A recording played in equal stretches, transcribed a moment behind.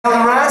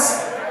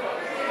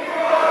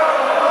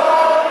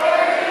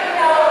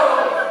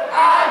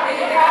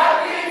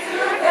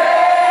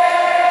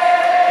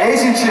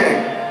Mexican chick.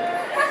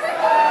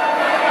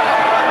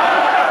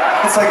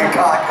 It's like a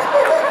cock.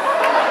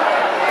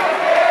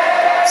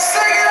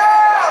 Sing it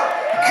out!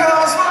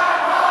 'Cause my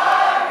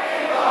heart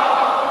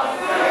belongs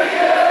to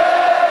you.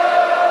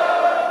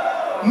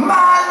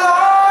 My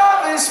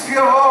love is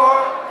pure.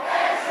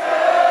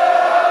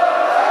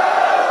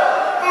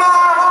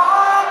 My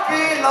heart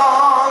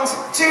belongs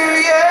to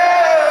you.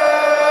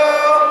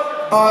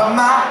 But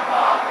my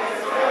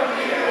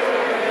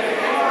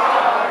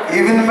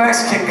even the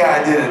Mexican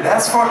guy did it.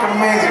 That's fucking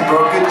amazing,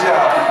 bro. Good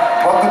job.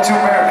 Welcome to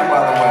America,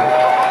 by the way.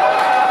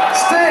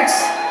 Sticks!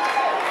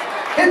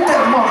 Hit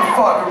that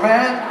motherfucker,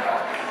 man.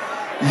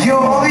 You're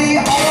the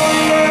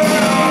only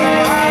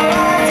girl I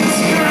like to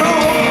screw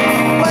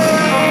when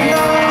I'm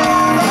not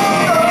on the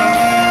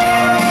road.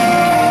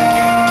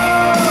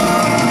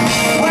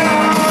 When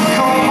I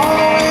come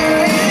home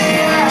in the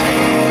night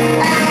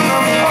and the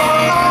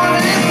fun on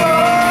is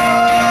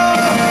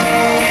rough,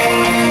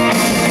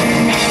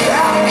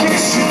 I'll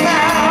kiss you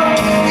now,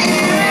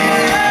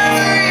 even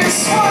after you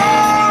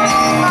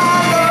swallow my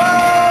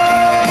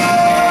love.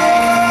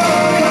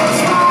 'Cause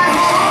my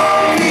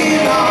heart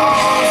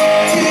belongs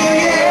to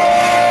you.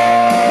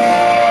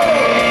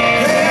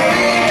 There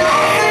ain't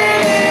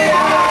nothing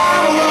that I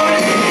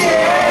wouldn't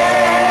give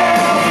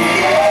for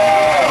you.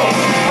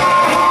 My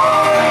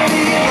heart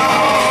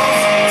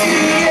belongs to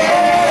you.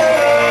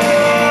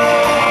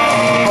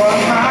 But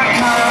my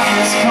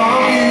kindness,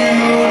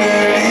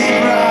 community,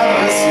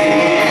 privacy,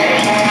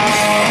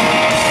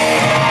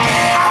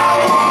 I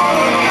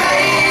wanna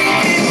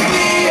make it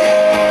clear.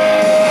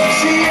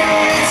 She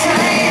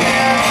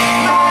entertained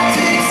my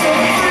taste of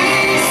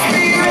free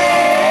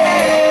spirit.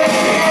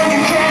 And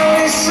you can't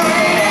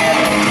restrain it.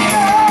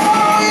 No,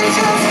 you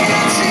just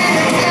can't shake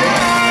it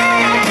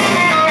down.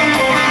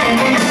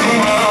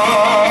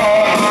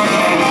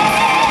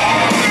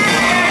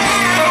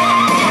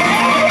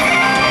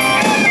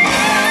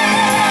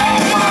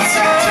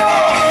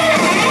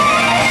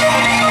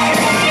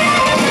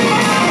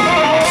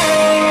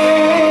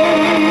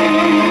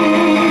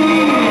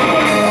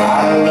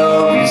 I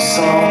love you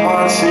so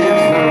much it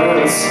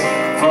hurts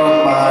from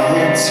my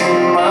head to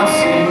my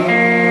feet.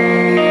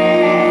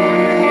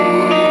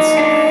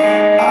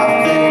 I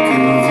think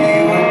of you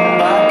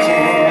and I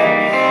can't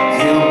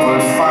help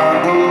but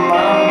find on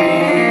my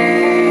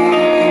knees.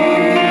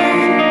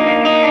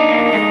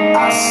 I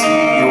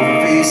see your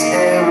face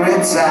every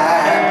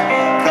time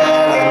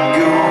that I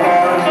go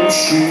out and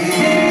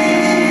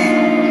cheat.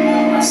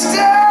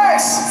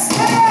 Stacks!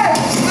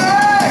 Stacks!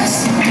 Stacks!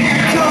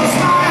 'Cause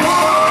my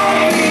heart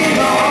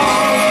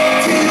belongs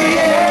to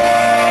you.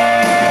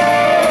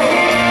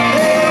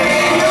 There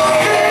ain't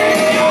nothing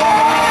that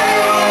I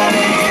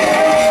wouldn't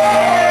give.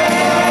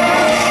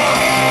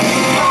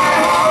 My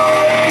heart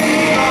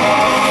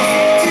belongs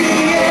to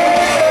you.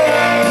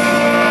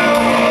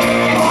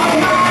 On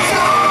my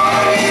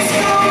tongue is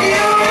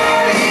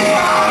community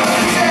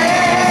privacy.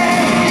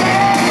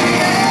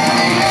 Yeah,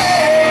 yeah, yeah.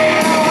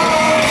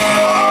 Oh,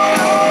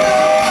 no, no.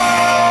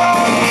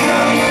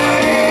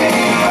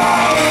 Community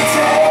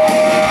privacy.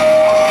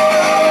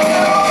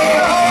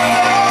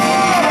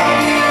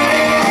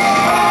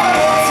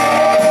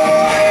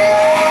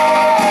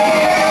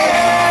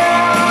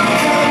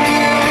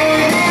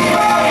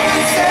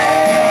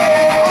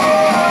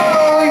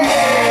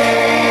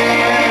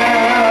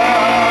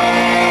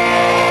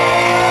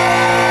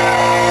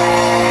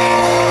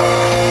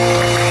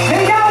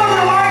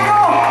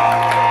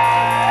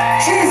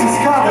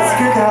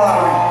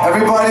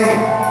 Everybody,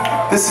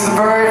 this is the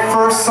very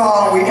first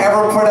song we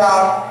ever put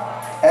out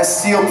as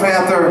Steel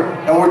Panther,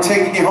 and we're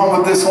taking you home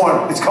with this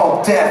one. It's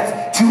called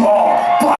Death to All.